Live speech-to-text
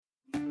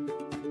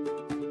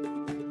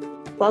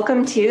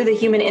Welcome to the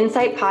Human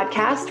Insight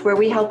Podcast, where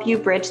we help you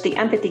bridge the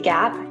empathy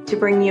gap to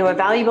bring you a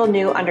valuable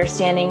new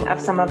understanding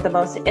of some of the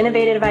most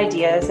innovative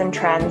ideas and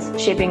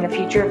trends shaping the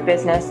future of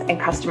business and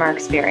customer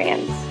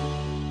experience.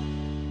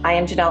 I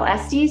am Janelle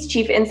Estes,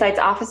 Chief Insights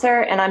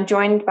Officer, and I'm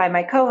joined by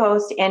my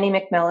co-host, Andy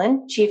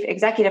McMillan, Chief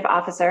Executive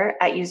Officer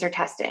at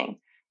UserTesting.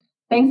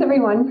 Thanks,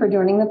 everyone, for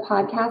joining the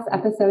podcast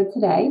episode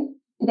today.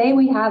 Today,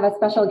 we have a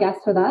special guest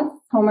with us,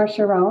 Tomer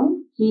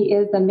Sharon. He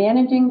is the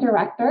Managing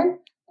Director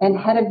and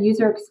Head of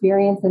User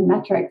Experience and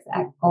Metrics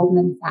at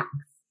Goldman Sachs.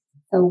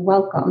 So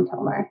welcome,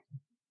 Tomer.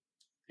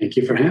 Thank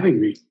you for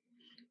having me.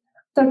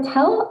 So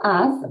tell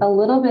us a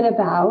little bit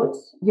about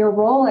your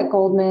role at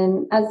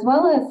Goldman, as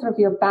well as sort of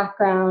your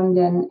background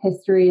and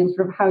history and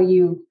sort of how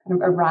you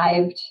kind of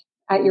arrived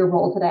at your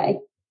role today.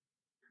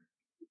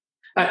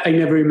 I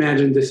never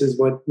imagined this is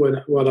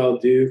what I'll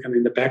do.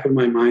 In the back of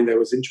my mind, I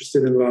was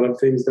interested in a lot of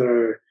things that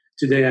are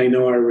today I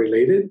know are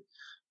related,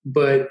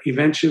 but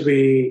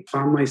eventually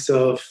found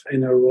myself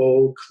in a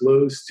role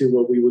close to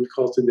what we would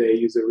call today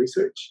user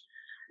research.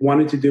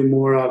 Wanted to do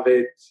more of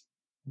it,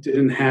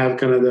 didn't have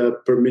kind of the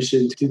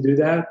permission to do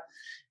that.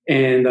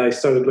 And I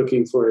started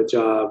looking for a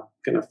job,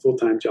 kind of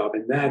full-time job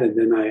in that. And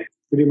then I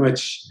pretty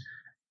much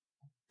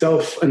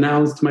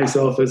self-announced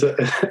myself as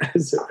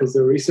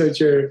a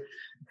researcher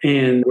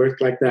and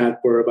worked like that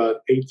for about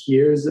 8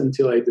 years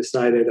until I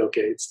decided,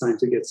 okay, it's time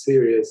to get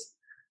serious.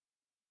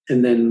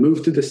 And then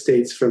moved to the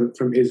States from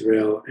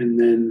Israel, and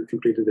then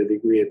completed a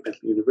degree at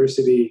Bentley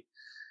University.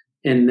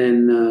 And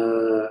then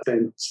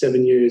spent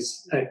 7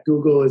 years at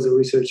Google as a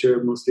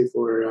researcher, mostly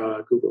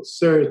for Google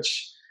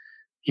search,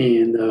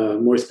 and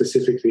more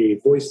specifically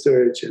voice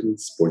search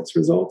and sports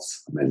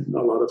results, and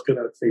a lot of kind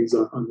of things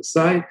on the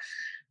side.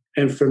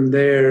 And from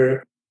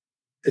there,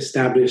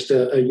 established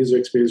a user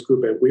experience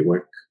group at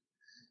WeWork,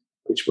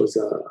 which was,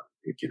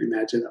 you can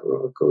imagine, a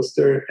roller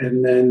coaster.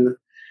 And then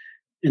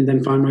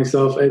found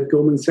myself at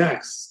Goldman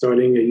Sachs,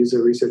 starting a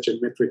user research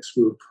and metrics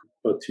group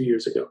about 2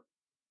 years ago.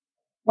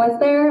 Was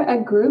there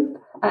a group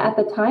at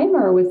the time,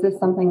 or was this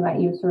something that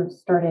you sort of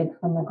started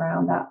from the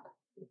ground up?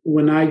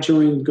 When I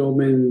joined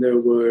Goldman, there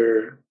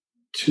were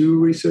 2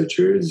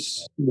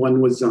 researchers.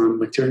 One was on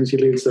maternity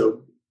leave,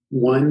 so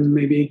one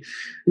maybe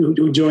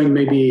who joined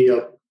maybe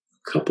a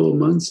couple of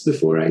months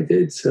before I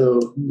did,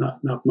 so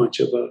not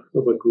much of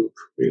a group,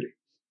 really.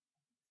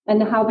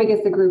 And how big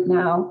is the group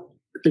now?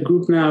 The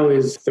group now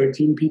is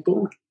 13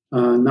 people,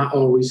 not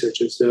all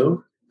researchers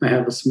though. I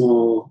have a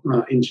small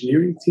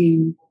engineering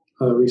team,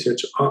 a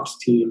research ops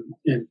team,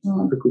 and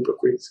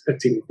a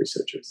team of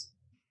researchers.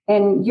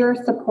 And you're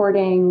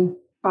supporting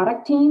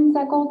product teams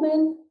at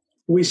Goldman?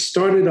 We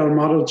started, our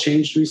model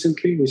changed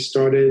recently. We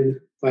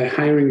started by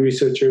hiring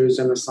researchers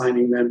and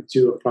assigning them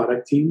to a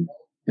product team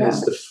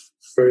as the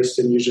first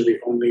and usually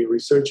only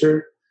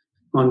researcher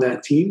on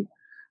that team.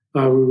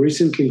 We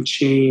recently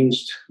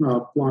changed,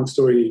 long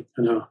story,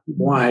 I don't know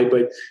why,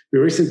 but we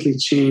recently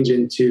changed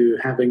into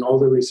having all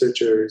the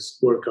researchers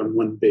work on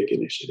one big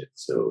initiative.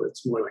 So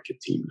it's more like a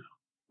team now.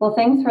 Well,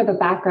 thanks for the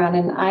background.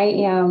 And I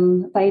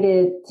am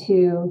excited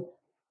to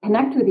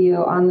connect with you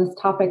on this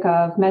topic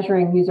of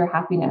measuring user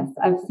happiness.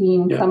 I've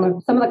seen some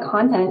of the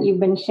content you've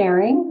been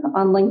sharing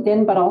on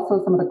LinkedIn, but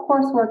also some of the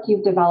coursework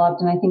you've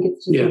developed. And I think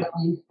it's just a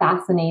really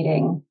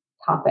fascinating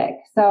topic.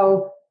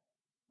 So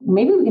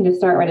maybe we can just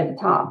start right at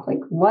the top. Like,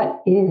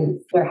 what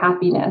is their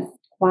happiness?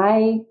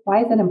 Why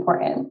is it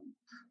important?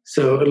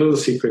 So a little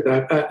secret.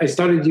 I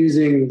started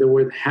using the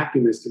word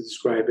happiness to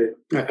describe it.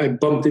 I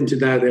bumped into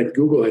that at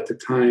Google at the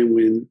time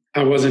when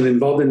I wasn't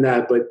involved in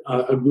that, but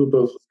a group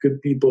of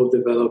good people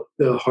developed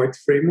the HEART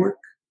framework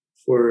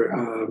for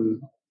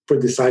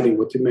deciding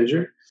what to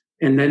measure.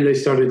 And then they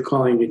started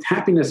calling it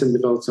happiness and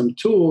developed some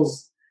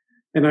tools.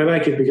 And I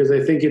like it because I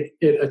think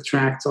it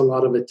attracts a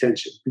lot of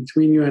attention.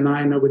 Between you and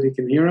I, nobody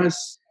can hear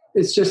us.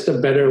 It's just a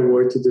better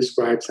word to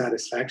describe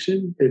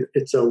satisfaction.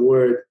 It's a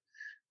word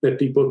that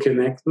people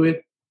connect with.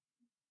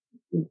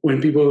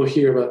 When people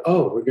hear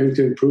about, we're going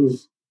to improve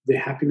the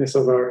happiness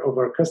of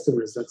our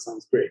customers, that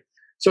sounds great.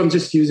 So I'm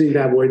just using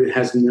that word. It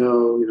has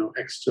no,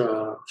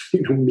 extra,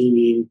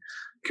 meaning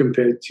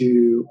compared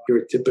to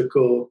your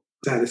typical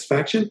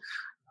satisfaction.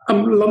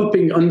 I'm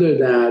lumping under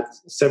that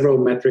several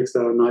metrics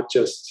that are not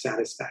just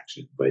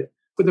satisfaction, but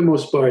for the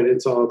most part,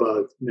 it's all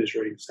about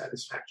measuring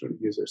satisfaction,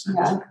 user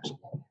satisfaction.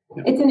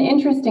 Yeah. It's an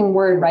interesting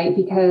word, right?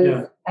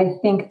 Because I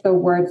think the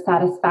word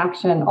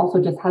satisfaction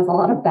also just has a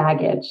lot of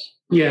baggage.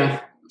 Yeah,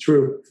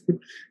 true.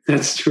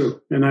 That's true.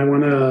 And I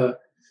want to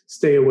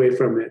stay away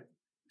from it.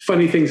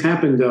 Funny things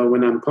happen, though,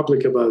 when I'm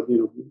public about,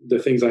 the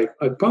things I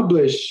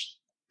publish.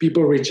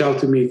 People reach out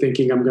to me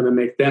thinking I'm going to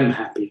make them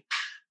happy.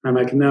 I'm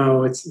like,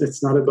 no,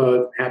 it's not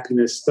about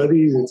happiness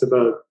studies. It's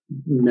about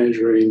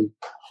measuring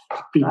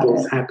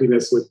people's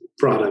happiness with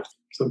product.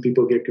 Some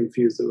people get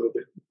confused a little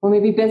bit. Well,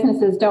 maybe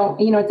businesses don't,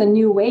 it's a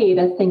new way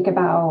to think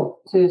about,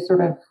 to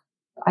sort of,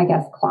 I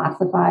guess,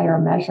 classify or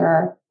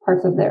measure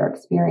parts of their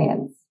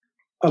experience.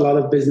 A lot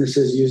of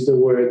businesses use the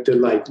word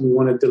delight. We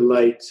want to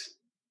delight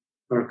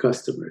our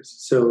customers.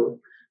 So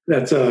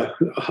that's a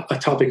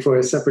topic for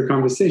a separate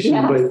conversation.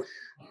 Yes.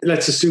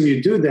 let's assume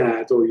you do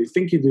that or you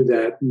think you do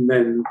that, and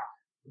then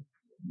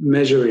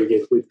measuring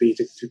it would be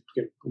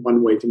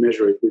one way to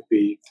measure it would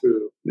be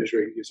through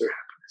measuring user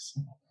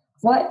happiness.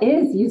 What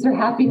is user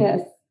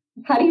happiness?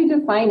 How do you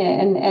define it,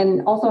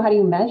 and also how do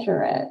you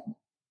measure it?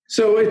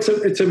 So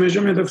it's a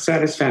measurement of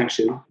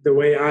satisfaction. The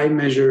way I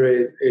measure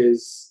it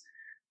is,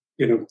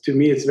 to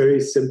me, it's very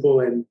simple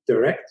and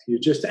direct. You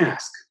just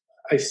ask.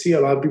 I see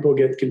a lot of people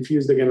get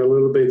confused again a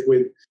little bit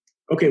with,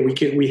 okay,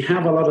 we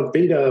have a lot of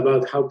data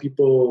about how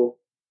people,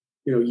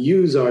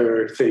 use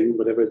our thing,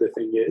 whatever the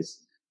thing is.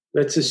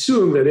 Let's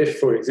assume that if,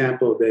 for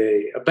example,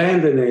 they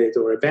abandon it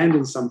or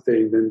abandon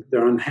something, then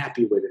they're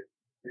unhappy with it.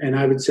 And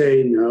I would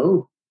say,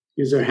 no,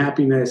 user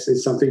happiness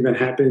is something that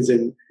happens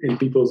in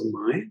people's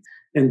mind.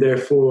 And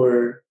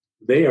therefore,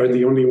 they are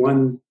the only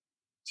one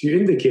to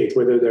indicate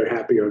whether they're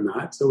happy or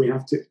not. So we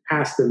have to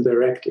ask them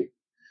directly.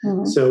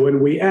 Mm-hmm. So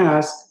when we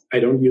ask, I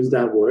don't use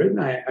that word.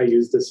 I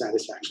use the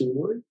satisfaction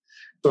word.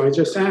 So I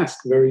just ask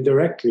very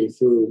directly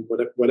through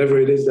whatever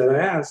it is that I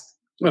ask.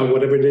 Well,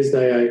 whatever it is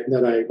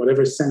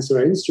whatever sensor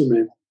or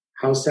instrument,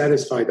 how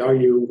satisfied are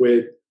you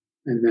with?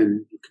 And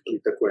then you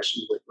complete the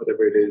question with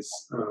whatever it is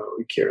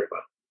we care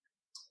about.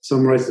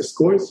 Summarize the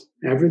scores,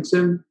 average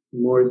them,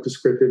 more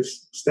descriptive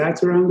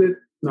stats around it,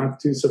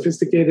 not too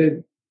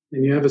sophisticated,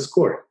 and you have a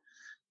score.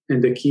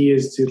 And the key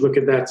is to look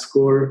at that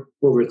score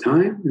over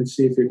time and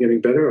see if you're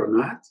getting better or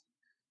not.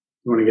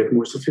 You want to get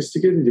more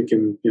sophisticated, you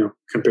can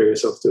compare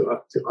yourself to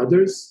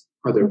others,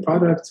 other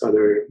products,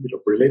 other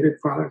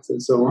related products,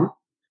 and so on.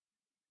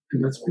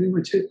 And that's pretty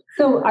much it.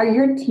 So are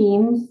your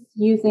teams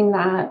using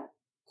that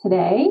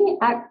today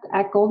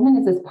at Goldman?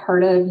 Is this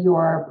part of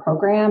your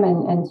program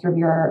and sort of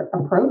your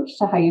approach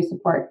to how you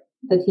support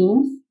the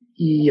teams?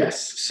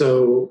 Yes.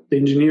 So the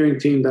engineering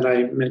team that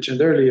I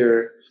mentioned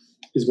earlier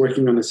is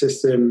working on a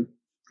system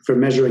for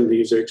measuring the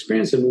user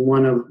experience. And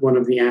one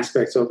of the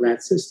aspects of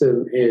that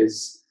system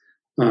is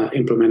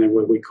implementing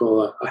what we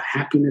call a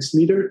happiness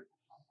meter,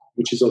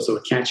 which is also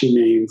a catchy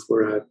name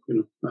for a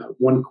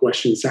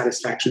one-question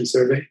satisfaction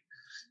survey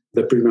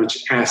that pretty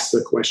much asks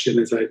the question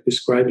as I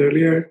described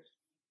earlier.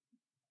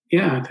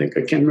 Yeah,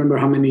 I can't remember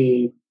how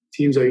many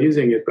teams are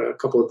using it, but a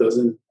couple of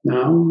dozen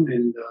now,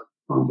 and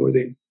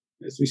onboarding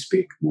as we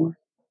speak more.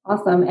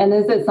 Awesome. And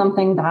is it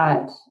something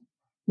that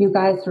you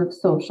guys sort of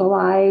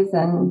socialize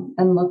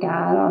and look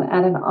at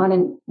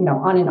on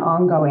an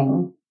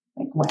ongoing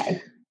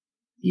way?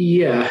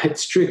 Yeah,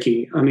 it's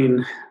tricky. I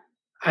mean,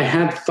 I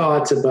had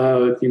thoughts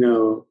about,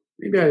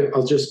 maybe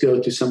I'll just go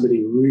to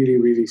somebody really,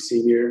 really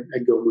senior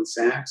at Goldman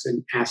Sachs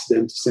and ask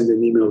them to send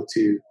an email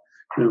to,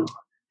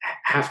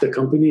 half the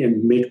company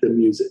and make them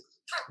use it.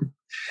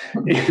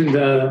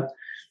 And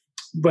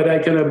but I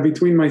kind of,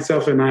 between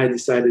myself and I,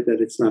 decided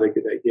that it's not a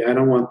good idea. I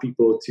don't want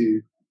people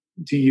to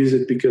use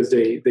it because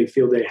they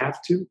feel they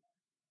have to.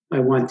 I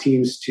want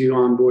teams to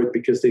onboard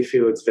because they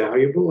feel it's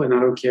valuable. And I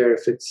don't care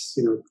if it's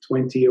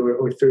 20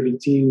 or 30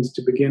 teams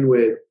to begin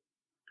with.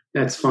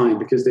 That's fine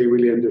because they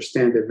really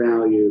understand the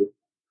value,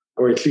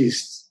 or at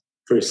least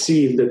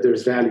perceive that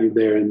there's value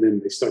there, and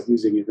then they start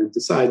using it and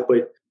decide.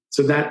 But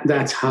so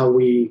that's how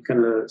we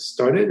kind of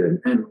started.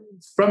 And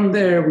from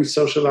there, we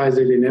socialize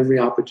it in every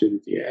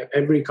opportunity,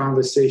 every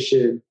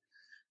conversation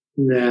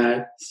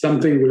that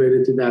something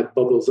related to that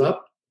bubbles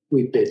up,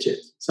 we pitch it.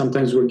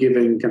 Sometimes we're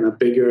giving kind of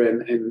bigger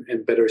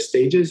and better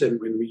stages, and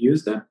when we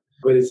use them,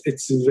 but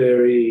it's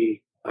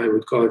very, I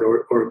would call it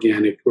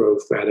organic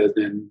growth rather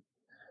than,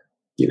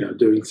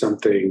 doing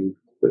something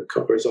that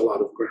covers a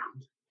lot of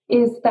ground.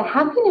 Is the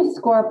happiness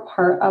score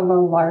part of a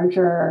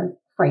larger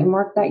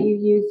framework that you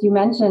use? You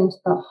mentioned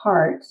the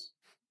HEART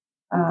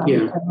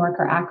framework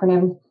or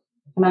acronym,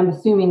 and I'm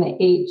assuming the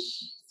H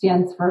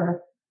stands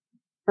for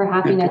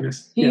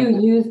happiness. Do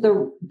you use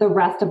the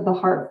rest of the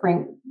HEART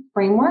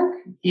framework?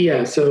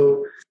 Yeah,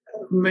 so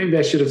maybe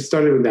I should have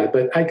started with that,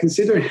 but I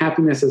consider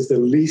happiness as the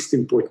least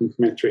important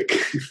metric.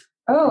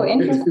 Oh,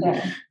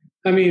 interesting.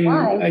 I mean,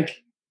 why?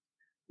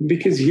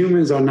 Because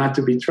humans are not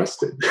to be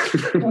trusted.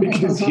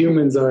 Because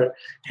humans are,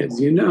 as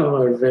you know,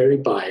 are very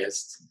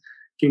biased. I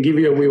can give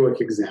you a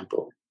WeWork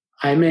example.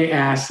 I may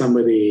ask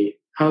somebody,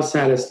 how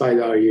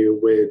satisfied are you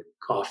with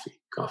coffee?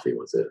 Coffee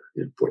was an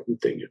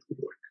important thing at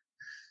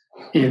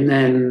WeWork. And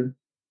then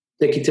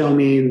they can tell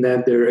me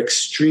that they're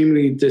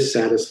extremely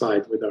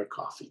dissatisfied with our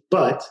coffee.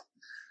 But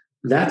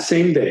that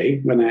same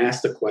day, when I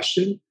asked the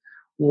question,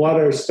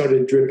 water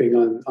started dripping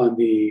on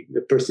the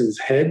person's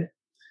head.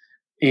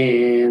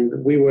 And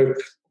WeWork,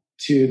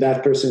 to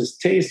that person's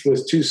taste,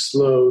 was too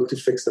slow to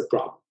fix the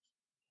problem.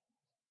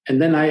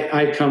 And then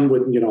I come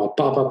with, a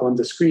pop-up on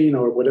the screen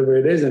or whatever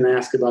it is and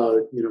ask about,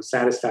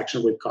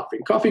 satisfaction with coffee.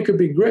 Coffee could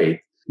be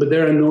great, but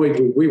they're annoyed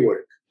with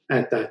WeWork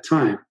at that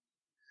time.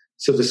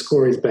 So the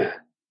score is bad.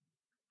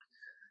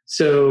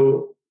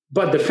 So,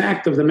 but the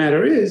fact of the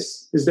matter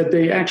is that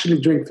they actually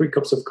drink 3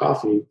 cups of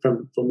coffee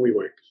from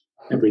WeWork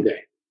every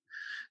day.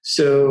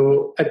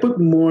 So I put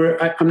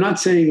more, I'm not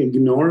saying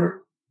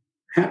ignore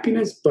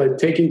happiness, but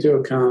take into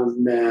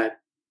account that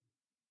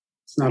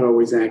it's not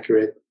always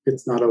accurate.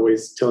 It's not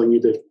always telling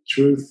you the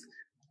truth.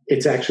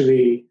 It's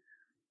actually,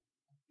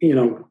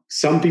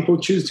 some people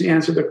choose to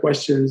answer the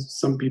questions,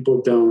 some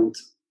people don't.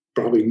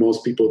 Probably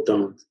most people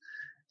don't.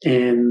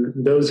 And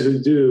those who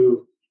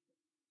do,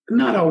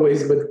 not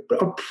always, but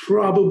are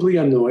probably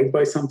annoyed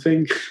by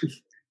something.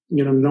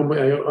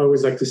 Nobody, I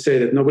always like to say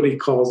that nobody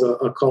calls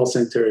a call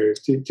center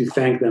to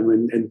thank them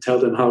and tell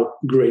them how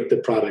great the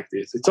product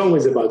is. It's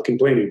always about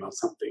complaining about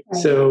something.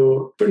 Right.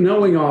 So for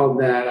knowing all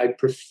that, I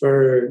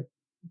prefer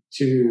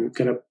to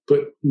kind of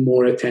put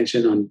more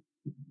attention on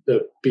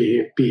the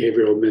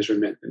behavioral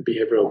measurement and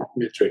behavioral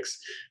metrics,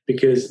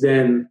 because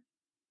then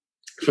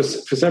for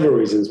several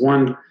reasons.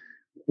 One,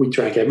 we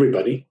track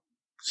everybody.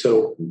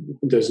 So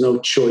there's no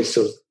choice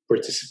of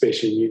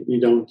participation. You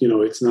don't,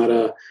 it's not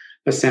a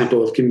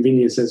sample of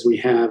convenience as we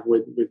have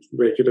with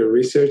regular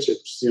research.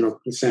 It's,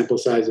 the sample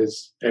size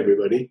is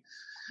everybody.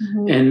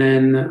 Mm-hmm. And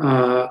then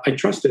I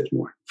trust it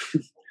more.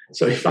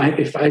 So if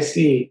I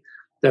see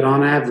that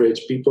on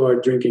average people are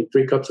drinking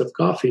 3 cups of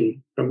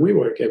coffee from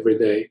WeWork every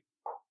day,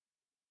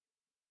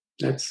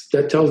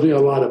 that tells me a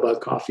lot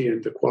about coffee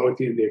and the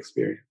quality and the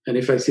experience. And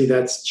if I see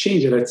that's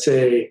changing, let's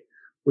say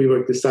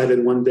WeWork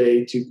decided one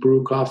day to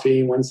brew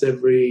coffee once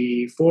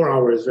every 4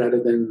 hours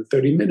rather than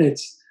 30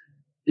 minutes,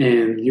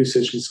 and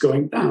usage is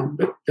going down,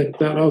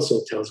 that also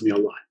tells me a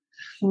lot.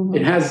 Mm-hmm.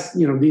 It has,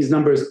 these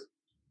numbers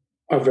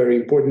are very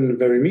important and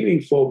very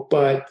meaningful,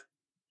 but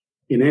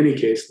in any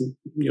case,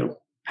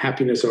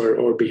 happiness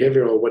or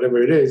behavioral or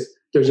whatever it is,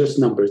 they're just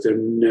numbers. They're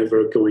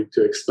never going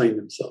to explain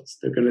themselves.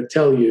 They're going to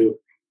tell you,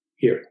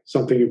 here,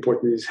 something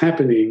important is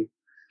happening.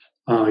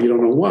 You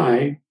don't know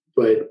why,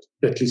 but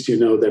at least you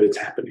know that it's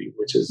happening,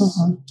 which is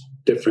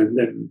different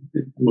than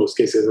in most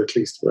cases, at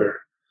least where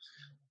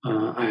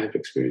I have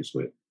experience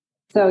with.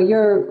 So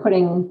you're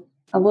putting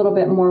a little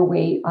bit more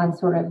weight on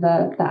sort of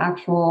the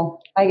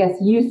actual, I guess,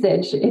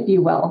 usage, if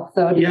you will.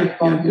 So do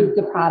people use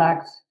the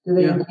product? Do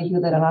they engage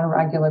with it on a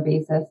regular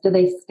basis? Do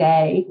they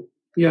stay?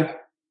 Yeah.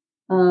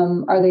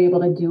 Are they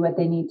able to do what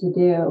they need to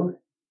do?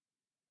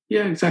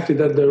 Yeah, exactly.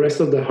 The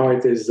rest of the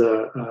heart is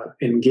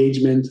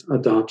engagement,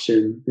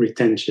 adoption,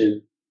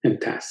 retention,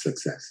 and task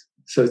success.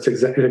 So it's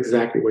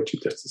exactly what you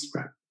just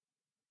described.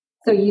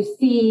 So you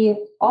see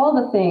all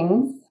the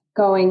things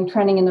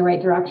trending in the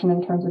right direction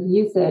in terms of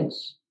usage,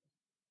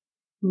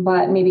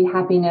 but maybe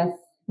happiness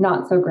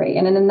not so great.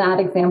 And in that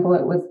example,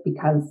 it was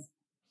because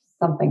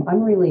something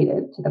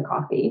unrelated to the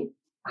coffee.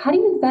 How do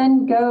you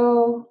then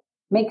go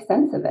make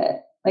sense of it?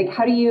 Like,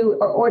 how do you,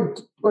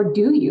 or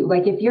do you,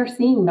 like, if you're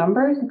seeing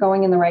numbers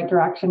going in the right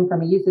direction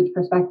from a usage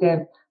perspective,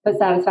 but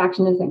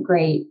satisfaction isn't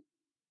great,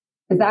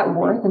 is that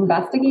worth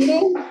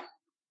investigating?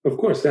 Of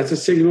course, that's a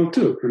signal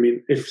too. I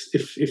mean,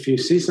 if you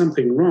see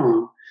something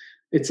wrong,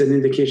 it's an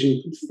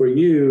indication for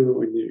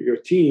you and your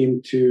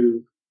team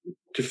to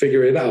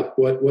figure it out,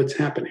 what's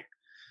happening.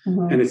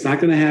 Mm-hmm. And it's not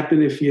going to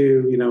happen if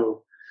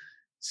you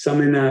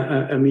summon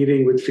a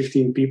meeting with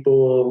 15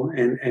 people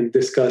and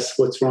discuss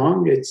what's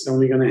wrong. It's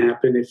only going to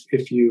happen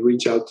if you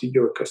reach out to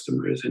your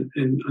customers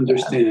and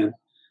understand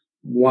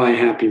why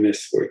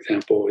happiness, for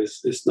example,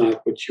 is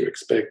not what you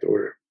expect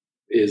or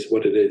is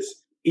what it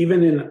is.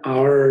 Even in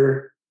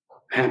our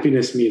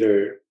happiness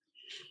meter,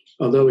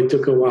 although it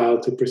took a while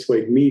to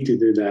persuade me to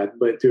do that,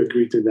 but to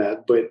agree to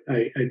that, but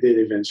I did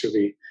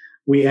eventually,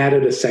 we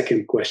added a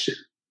second question,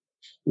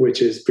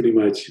 which is pretty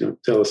much,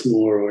 tell us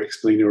more or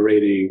explain your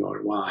rating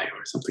or why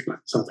or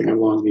something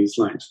along these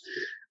lines.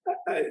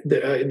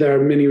 There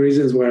are many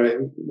reasons why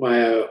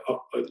I'm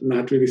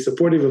not really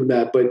supportive of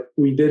that, but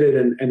we did it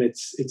and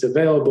it's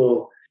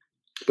available.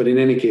 But in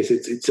any case,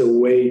 it's a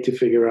way to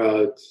figure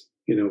out,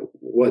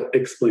 what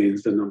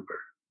explains the number.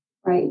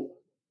 Right.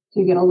 So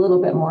you get a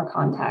little bit more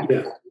context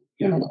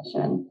in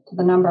addition to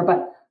the number.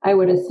 But I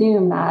would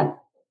assume that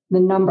the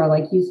number,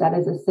 like you said,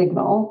 is a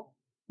signal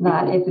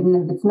that if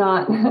it's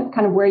not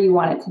kind of where you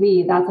want it to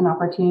be, that's an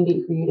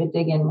opportunity for you to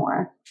dig in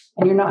more.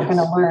 And you're not going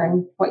to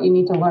learn what you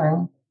need to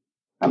learn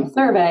from a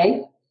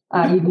survey.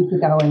 You need to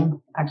go and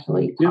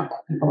actually talk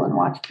to people and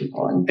watch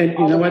people and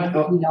you know what?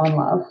 Know and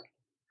love.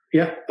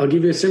 Yeah, I'll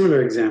give you a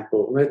similar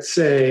example. Let's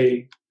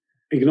say,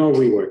 ignore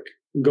WeWork.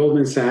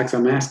 Goldman Sachs,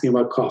 I'm asking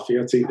about coffee.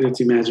 Let's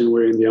imagine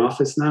we're in the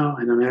office now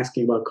and I'm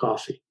asking about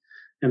coffee.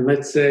 And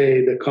let's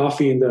say the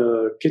coffee in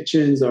the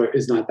kitchens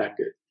is not that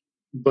good.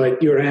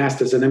 But you're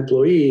asked as an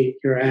employee,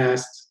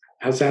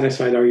 how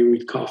satisfied are you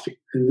with coffee?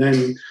 And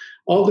then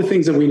all the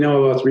things that we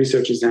know about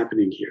research is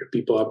happening here.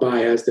 People are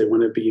biased. They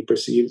want to be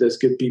perceived as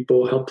good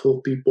people,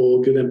 helpful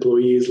people, good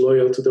employees,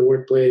 loyal to the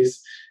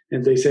workplace.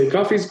 And they say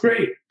coffee's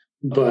great.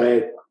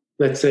 But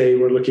let's say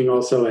we're looking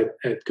also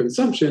at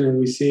consumption and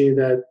we see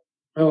that,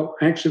 well,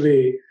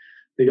 actually,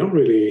 they don't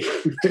really,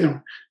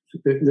 the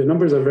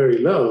numbers are very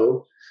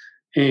low.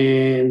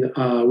 And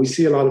we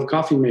see a lot of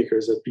coffee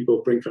makers that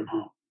people bring from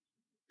home.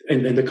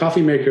 And the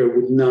coffee maker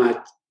would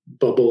not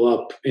bubble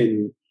up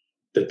in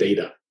the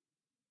data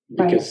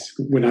because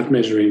we're not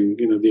measuring,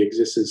 the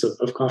existence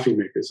of coffee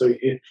makers. So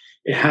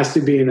it has to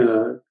be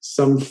in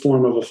some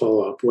form of a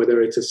follow-up,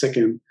 whether it's a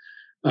second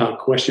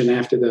question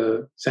after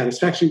the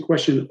satisfaction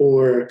question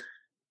or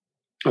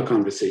a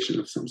conversation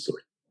of some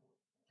sort.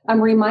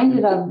 I'm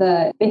reminded of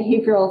the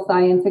behavioral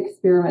science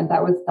experiment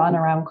that was done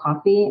around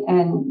coffee,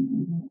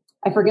 and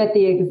I forget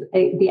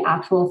the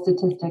actual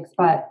statistics,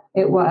 but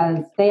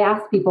they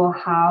asked people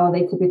how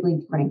they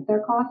typically drink their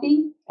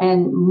coffee,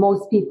 and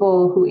most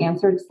people who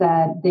answered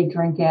said they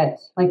drink it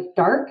like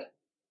dark,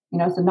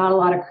 so not a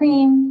lot of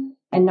cream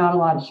and not a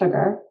lot of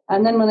sugar.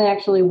 And then when they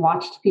actually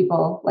watched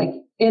people like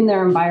in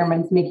their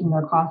environments making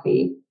their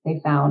coffee,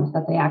 they found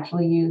that they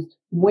actually used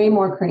way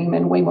more cream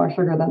and way more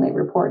sugar than they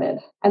reported.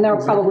 And there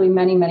are probably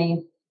many,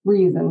 many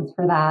reasons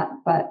for that,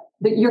 but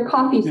your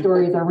coffee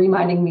stories are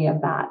reminding me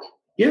of that.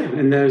 Yeah,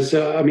 and there's,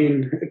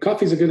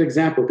 coffee is a good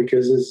example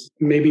because it's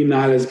maybe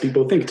not as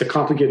people think. It's a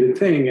complicated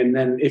thing. And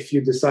then if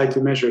you decide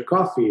to measure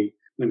coffee,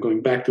 then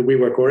going back to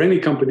WeWork or any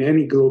company,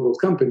 any global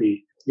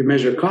company, you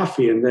measure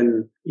coffee, and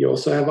then you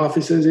also have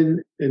offices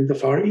in the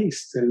Far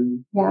East.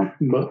 And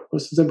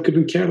most of them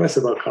couldn't care less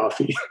about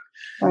coffee.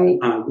 Right.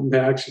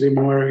 They're actually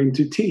more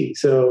into tea.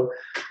 So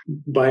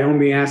by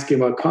only asking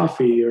about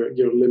coffee,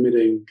 you're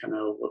limiting kind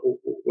of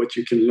what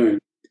you can learn.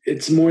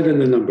 It's more than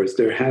the numbers.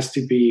 There has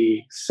to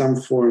be some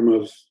form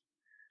of,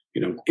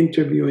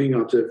 interviewing,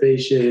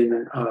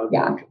 observation,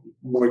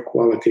 more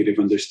qualitative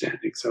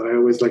understanding. So I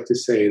always like to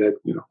say that,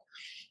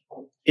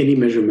 any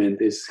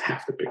measurement is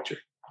half the picture.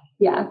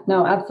 Yeah,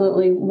 no,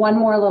 absolutely. One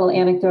more little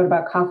anecdote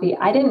about coffee.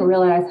 I didn't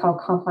realize how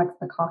complex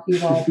the coffee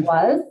world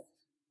was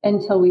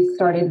until we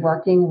started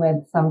working with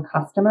some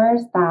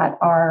customers that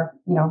are,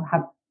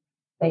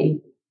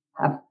 they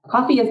have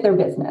coffee as their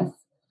business.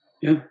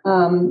 Yeah.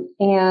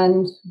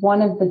 And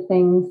one of the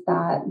things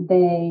that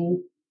they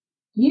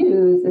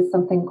use is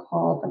something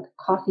called like a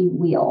coffee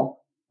wheel.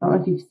 I don't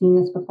know if you've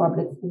seen this before,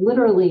 but it's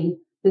literally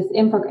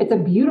it's a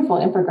beautiful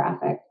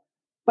infographic,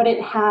 but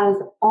it has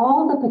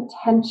all the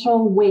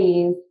potential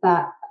ways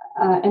that,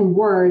 and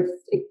words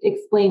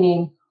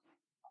explaining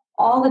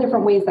all the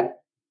different ways that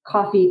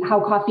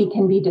how coffee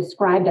can be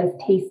described as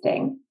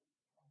tasting.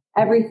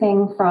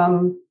 Everything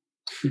from,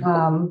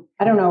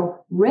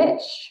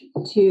 rich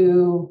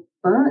to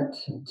burnt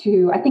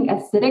to, I think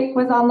acidic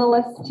was on the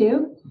list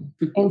too.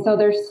 And so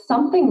there's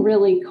something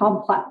really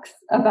complex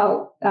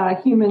about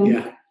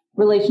human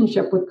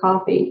relationship with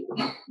coffee.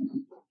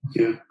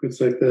 Yeah, it's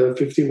like the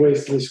 50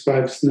 ways to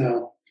describe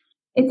snow.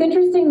 It's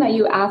interesting that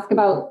you ask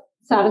about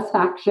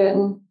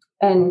satisfaction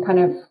and kind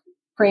of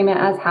frame it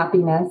as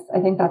happiness.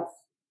 I think that's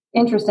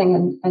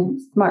interesting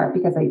and smart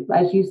because,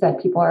 as you said,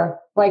 people are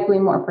likely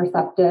more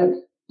perceptive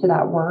to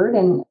that word.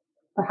 And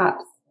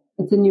perhaps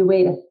it's a new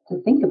way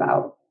to think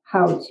about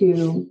how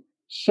to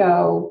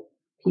show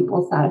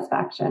people's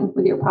satisfaction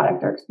with your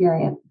product or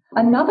experience.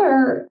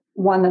 Another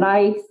one that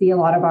I see a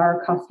lot of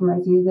our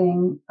customers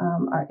using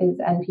is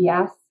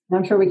NPS. And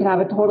I'm sure we could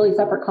have a totally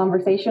separate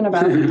conversation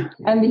about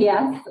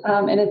NPS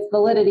and its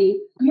validity.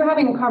 If you're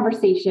having a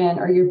conversation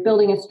or you're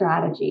building a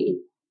strategy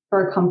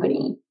for a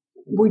company,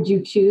 would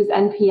you choose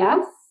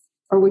NPS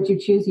or would you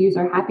choose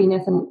user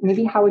happiness? And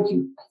maybe how would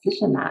you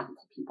position that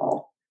to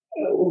people?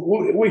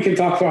 We can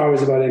talk for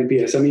hours about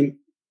NPS. I mean,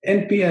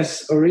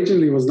 NPS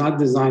originally was not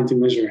designed to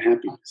measure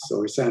happiness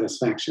or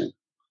satisfaction.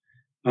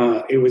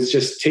 It was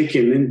just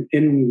taken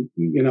in,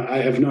 I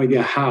have no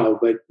idea how,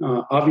 but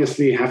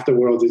obviously half the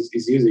world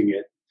is using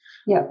it.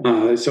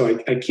 Yeah. So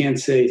I can't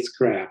say it's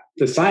crap.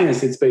 The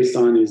science it's based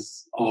on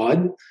is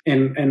odd.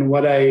 And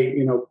what I,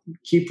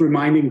 keep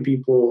reminding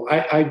people,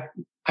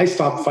 I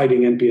stopped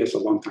fighting NPS a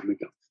long time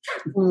ago.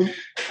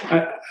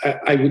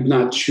 I would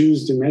not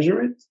choose to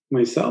measure it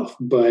myself,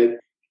 but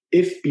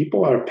if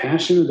people are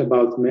passionate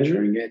about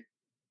measuring it,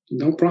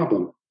 no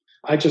problem.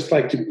 I just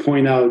like to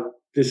point out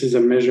this is a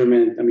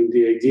measurement. I mean,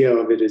 the idea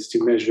of it is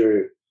to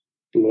measure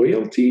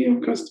loyalty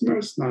of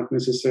customers, not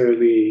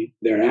necessarily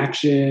their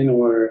action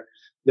or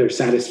their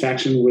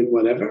satisfaction with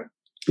whatever.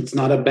 It's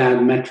not a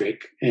bad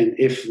metric. And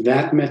if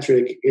that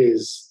metric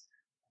is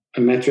a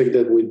metric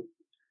that would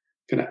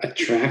kind of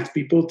attract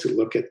people to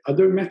look at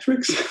other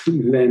metrics,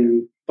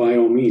 then by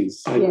all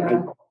means.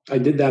 I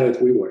did that at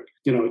WeWork.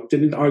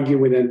 Didn't argue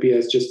with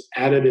NPS, just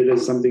added it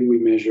as something we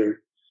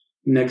measure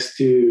next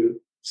to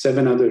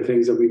 7 other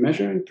things that we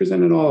measure and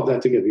presented all of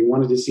that together. You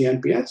wanted to see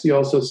NPS, you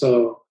also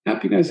saw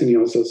happiness, and you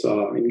also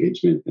saw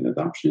engagement and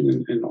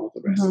adoption and all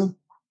the rest. Mm-hmm.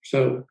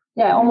 So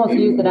almost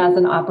use it as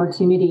an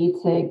opportunity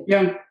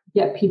to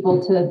get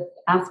people to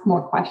ask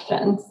more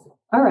questions.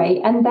 All right.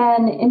 And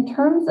then in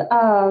terms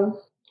of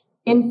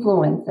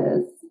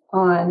influences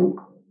on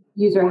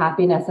user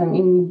happiness, I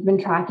mean, you've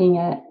been tracking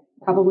it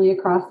probably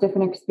across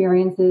different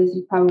experiences.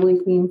 You've probably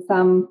seen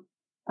some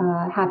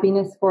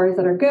happiness scores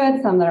that are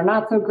good, some that are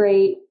not so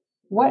great.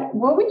 What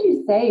would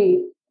you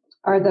say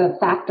are the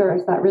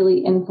factors that really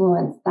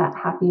influence that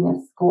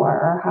happiness score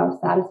or how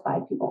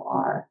satisfied people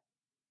are?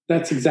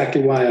 That's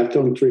exactly why I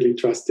don't really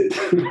trust it.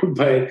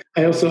 But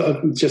I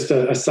also, just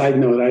a side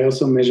note, I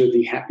also measure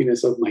the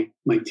happiness of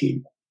my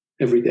team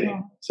every day.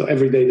 Yeah. So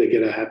every day they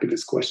get a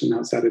happiness question.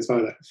 How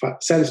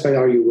satisfied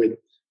are you with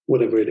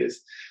whatever it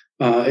is?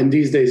 And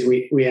these days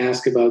we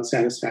ask about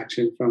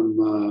satisfaction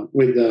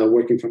with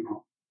working from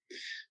home.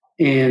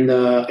 And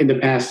in the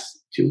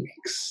past 2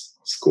 weeks,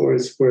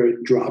 scores were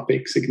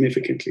dropping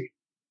significantly.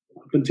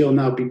 Up until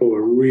now, people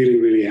were really,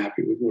 really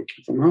happy with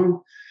working from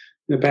home.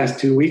 In the past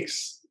 2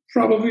 weeks,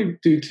 probably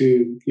due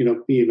to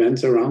the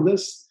events around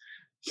us,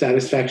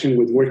 satisfaction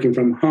with working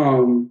from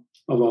home,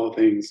 of all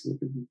things,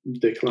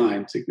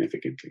 declined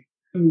significantly.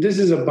 This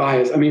is a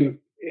bias. I mean,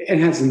 it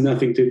has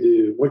nothing to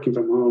do working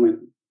from home and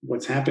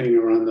what's happening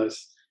around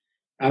us.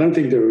 I don't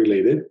think they're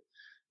related,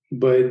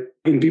 but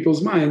in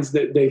people's minds,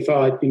 they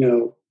thought,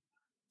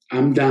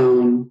 I'm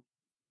down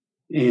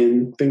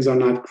and things are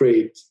not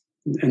great.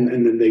 And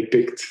then they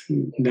picked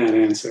that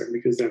answer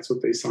because that's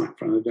what they saw in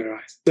front of their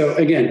eyes. So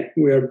again,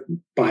 we're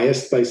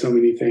biased by so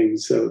many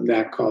things. So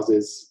that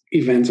causes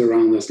events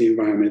around us. The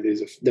environment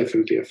is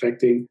definitely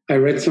affecting. I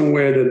read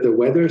somewhere that the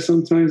weather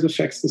sometimes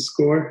affects the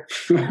score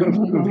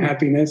of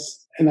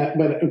happiness.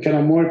 But kind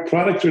of more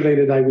product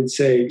related, I would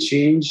say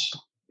change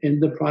in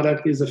the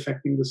product is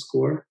affecting the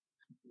score.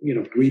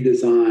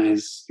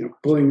 Redesigns,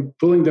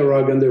 pulling the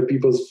rug under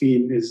people's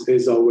feet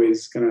is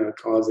always kind of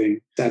causing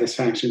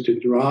satisfaction to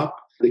drop.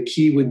 The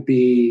key would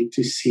be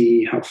to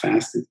see how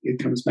fast it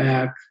comes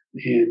back,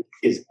 and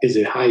is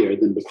it higher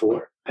than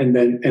before, and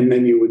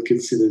then you would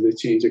consider the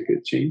change a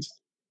good change.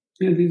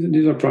 Yeah,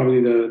 these are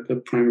probably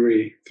the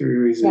primary 3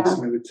 reasons,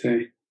 I would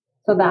say.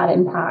 So that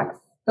impacts.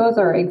 Those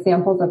are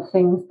examples of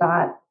things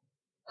that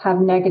have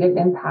negative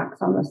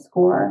impacts on the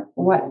score.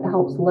 What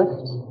helps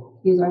lift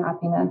user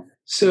happiness?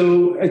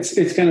 So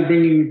it's kind of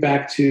bringing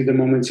back to the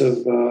moments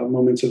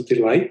of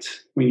delight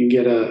when you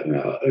get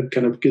a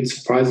kind of good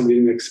surprise you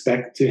didn't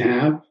expect to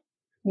have,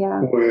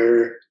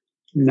 or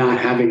not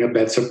having a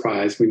bad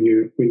surprise when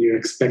you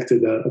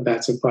expected a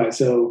bad surprise.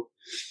 So,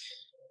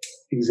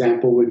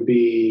 example would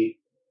be,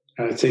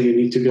 say you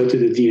need to go to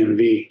the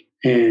DMV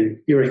and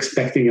you're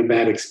expecting a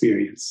bad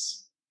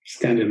experience.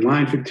 Stand in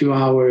line for 2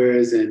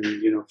 hours, and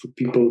for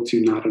people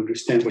to not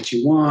understand what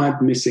you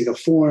want, missing a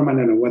form, I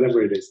don't know,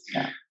 whatever it is.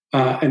 Yeah.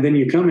 And then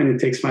you come in, it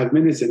takes 5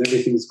 minutes and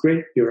everything's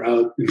great. You're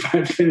out in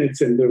 5 minutes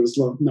and there was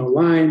no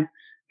line.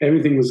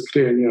 Everything was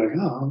clear and you're like,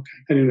 oh, okay.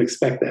 I didn't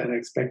expect that. I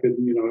expected,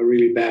 a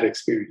really bad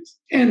experience.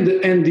 And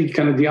the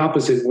kind of the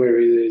opposite, where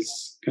it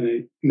is kind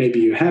of maybe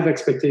you have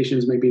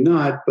expectations, maybe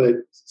not, but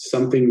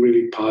something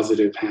really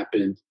positive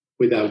happened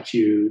without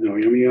you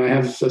knowing. I mean, I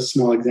have a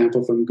small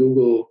example from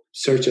Google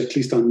search, at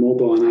least on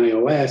mobile and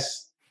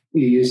iOS.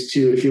 You used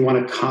to, if you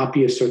want to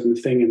copy a certain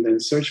thing and then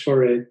search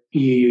for it,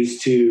 you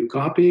used to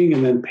copying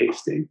and then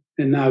pasting.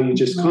 And now you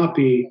just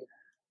copy,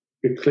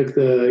 you click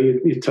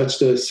you touch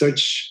the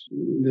search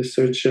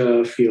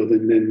field,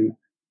 and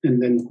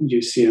then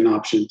you see an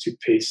option to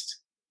paste.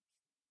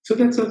 So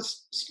that's a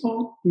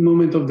small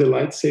moment of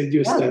delight, saved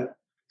you a step.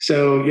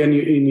 So and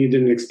you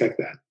didn't expect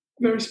that.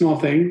 Very small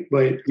thing,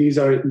 but these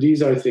are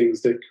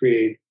things that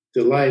create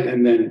delight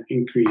and then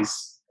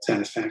increase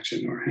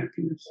satisfaction or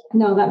happiness.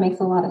 No, that makes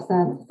a lot of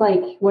sense. It's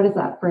like, what is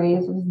that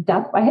phrase?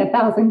 Death by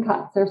 1,000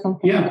 cuts or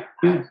something. Yeah,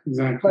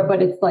 exactly.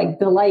 But it's like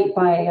delight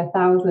by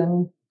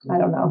 1,000, I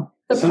don't know.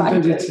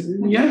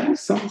 Sometimes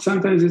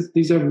sometimes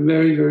these are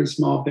very, very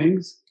small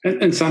things.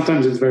 And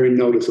sometimes it's very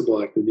noticeable,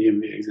 like the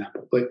DMV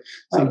example. But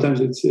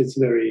sometimes it's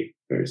very,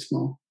 very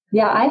small.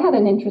 Yeah, I had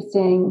an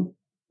interesting,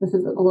 this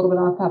is a little bit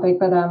off topic,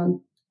 but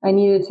I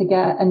needed to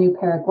get a new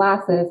pair of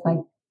glasses.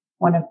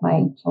 One of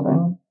my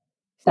children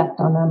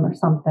stepped on them or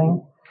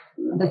something.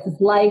 This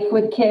is life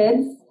with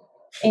kids.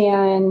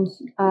 And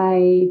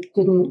I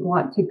didn't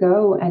want to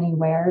go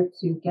anywhere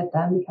to get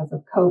them because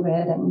of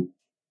COVID.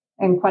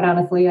 And quite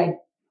honestly, I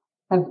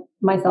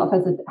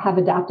have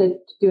adapted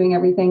to doing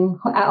everything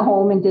at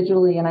home and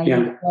digitally. And I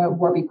use the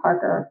Warby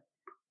Parker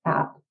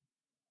app.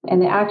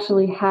 And they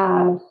actually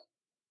have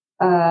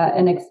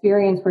an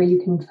experience where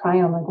you can try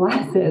on the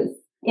glasses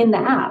in the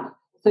app.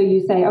 So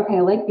you say, okay, I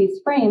like these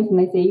frames, and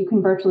they say you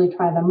can virtually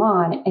try them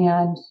on,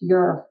 and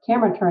your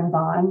camera turns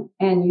on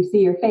and you see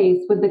your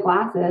face with the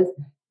glasses,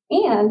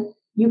 and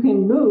you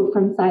can move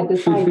from side to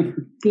side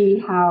to see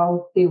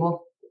how they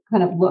will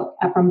kind of look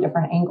from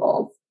different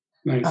angles.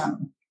 Nice.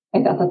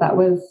 I thought that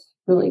was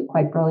really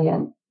quite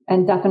brilliant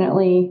and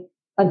definitely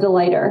a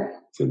delighter.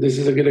 So this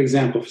is a good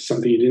example of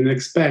something you didn't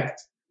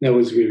expect that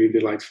was really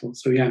delightful.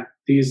 So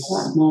these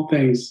small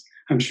things,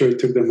 I'm sure it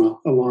took them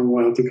a long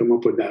while to come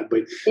up with that.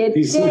 But it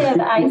did.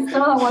 I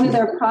saw one of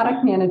their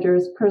product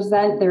managers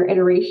present their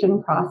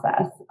iteration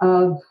process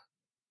of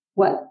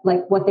what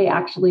they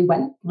actually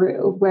went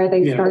through, where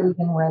they started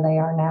and where they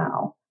are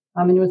now.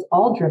 And it was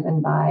all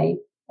driven by,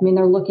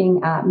 they're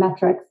looking at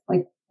metrics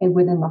like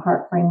within the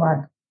HEART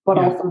framework, but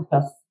also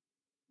just,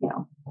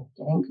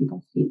 getting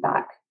people's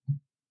feedback.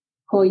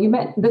 Cool.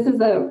 This is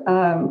a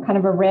kind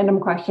of a random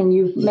question.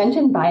 You've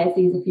mentioned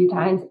biases a few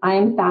times. I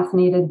am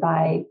fascinated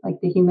by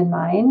the human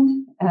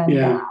mind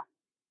and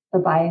the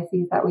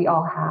biases that we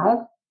all have.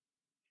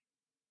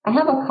 I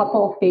have a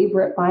couple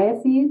favorite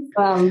biases.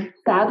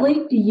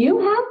 Sadly, do you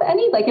have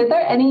any? Are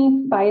there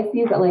any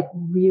biases that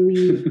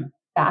really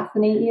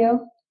fascinate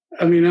you?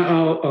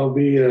 I'll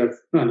be I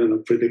don't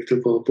know,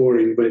 predictable,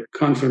 boring, but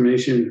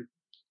confirmation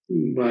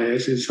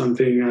bias is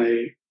something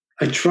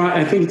I try.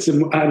 I think to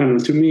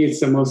me, it's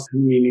the most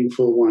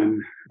meaningful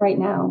one. Right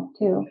now,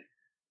 too.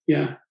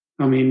 Yeah.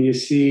 I mean, you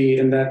see,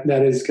 and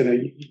that is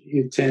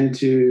you tend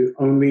to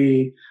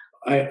only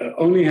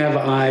have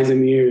eyes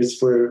and ears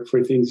for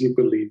things you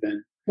believe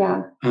in.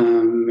 Yeah.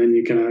 And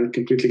you cannot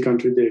completely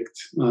contradict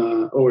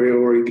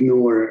or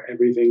ignore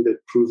everything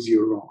that proves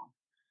you're wrong.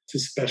 It's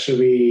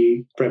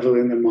especially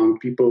prevalent among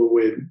people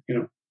with,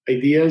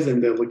 ideas,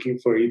 and they're looking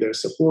for either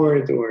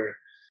support or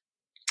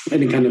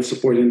any kind of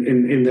support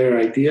in their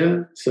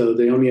idea. So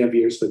they only have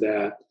ears for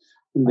that.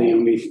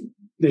 And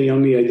they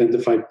only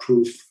identify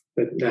proof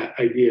that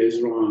idea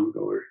is wrong,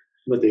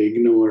 but they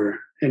ignore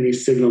any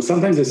signal.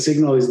 Sometimes a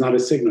signal is not a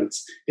signal,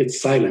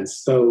 it's silence.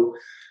 So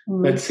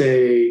let's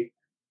say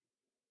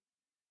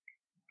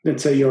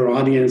your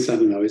audience, I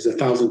don't know, is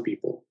 1,000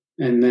 people.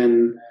 And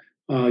then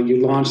you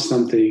launch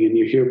something and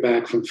you hear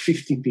back from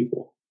 50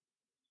 people.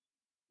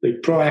 They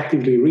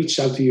proactively reached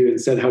out to you and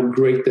said how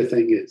great the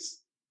thing is.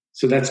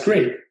 So that's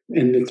great.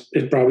 And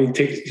it probably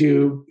takes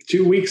you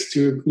 2 weeks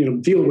to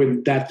deal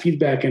with that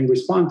feedback and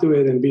respond to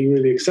it and be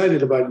really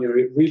excited about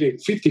really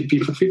 50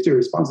 people, 50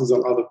 responses, a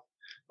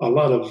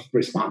lot of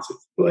responses.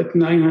 But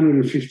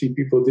 950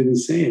 people didn't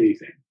say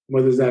anything.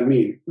 What does that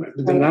mean?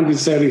 They're not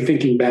necessarily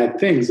thinking bad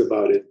things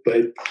about it,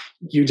 but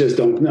you just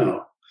don't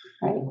know.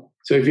 Right.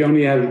 So if you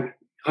only have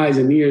eyes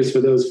and ears for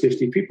those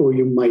 50 people,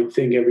 you might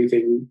think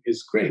everything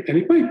is great. And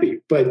it might be,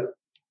 but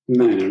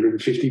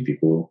 950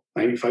 people,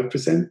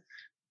 95%,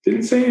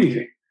 didn't say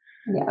anything.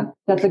 Yeah,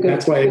 that's a good.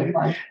 That's why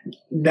one.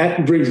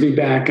 That brings me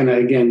back, and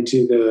again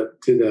to the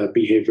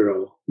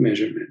behavioral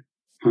measurement,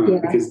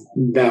 because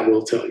that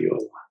will tell you a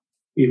lot,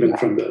 even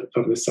from the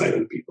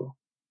silent people.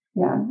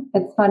 Yeah,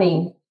 it's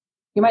funny.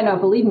 You might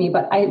not believe me,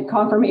 but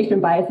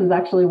confirmation bias is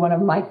actually one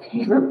of my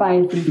favorite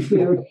biases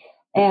too.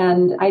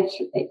 And I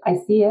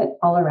see it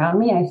all around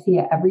me. I see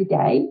it every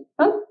day.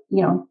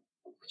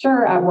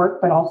 Sure at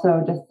work, but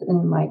also just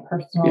in my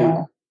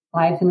personal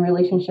lives and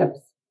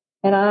relationships.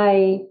 And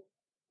I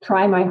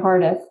try my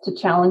hardest to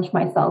challenge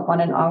myself on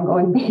an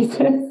ongoing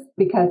basis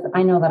because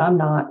I know that I'm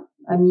not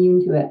immune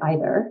to it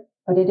either.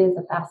 But it is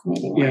a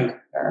fascinating one. Yeah.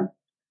 Sure.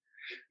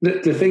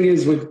 The thing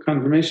is with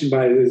confirmation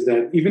bias is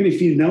that even if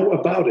you know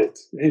about it,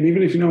 and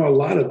even if you know a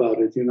lot about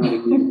it, you're not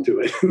immune to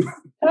it.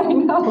 I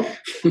know.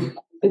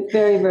 It's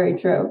very, very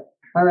true.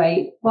 All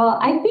right. Well,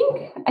 I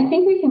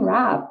think we can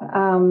wrap.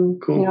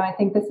 Cool. I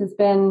think this has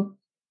been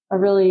a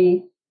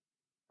really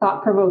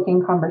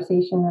thought-provoking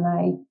conversation, and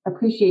I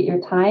appreciate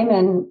your time.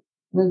 And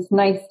it was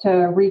nice to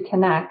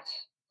reconnect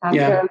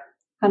after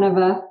kind of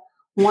a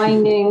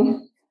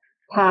winding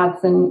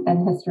paths and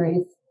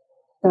histories.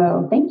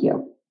 So thank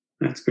you.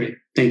 That's great.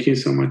 Thank you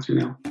so much,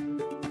 Janelle.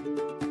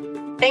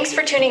 Thanks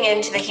for tuning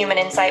in to the Human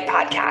Insight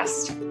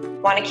Podcast.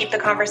 Want to keep the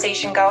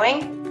conversation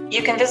going?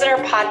 You can visit our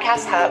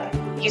podcast hub,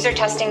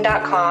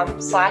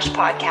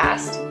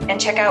 usertesting.com/podcast, and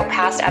check out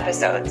past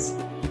episodes.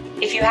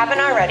 If you haven't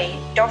already,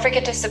 don't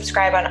forget to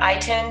subscribe on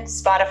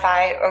iTunes,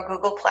 Spotify, or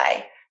Google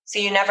Play so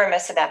you never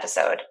miss an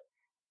episode.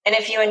 And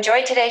if you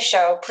enjoyed today's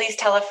show, please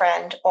tell a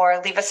friend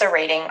or leave us a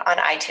rating on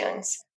iTunes.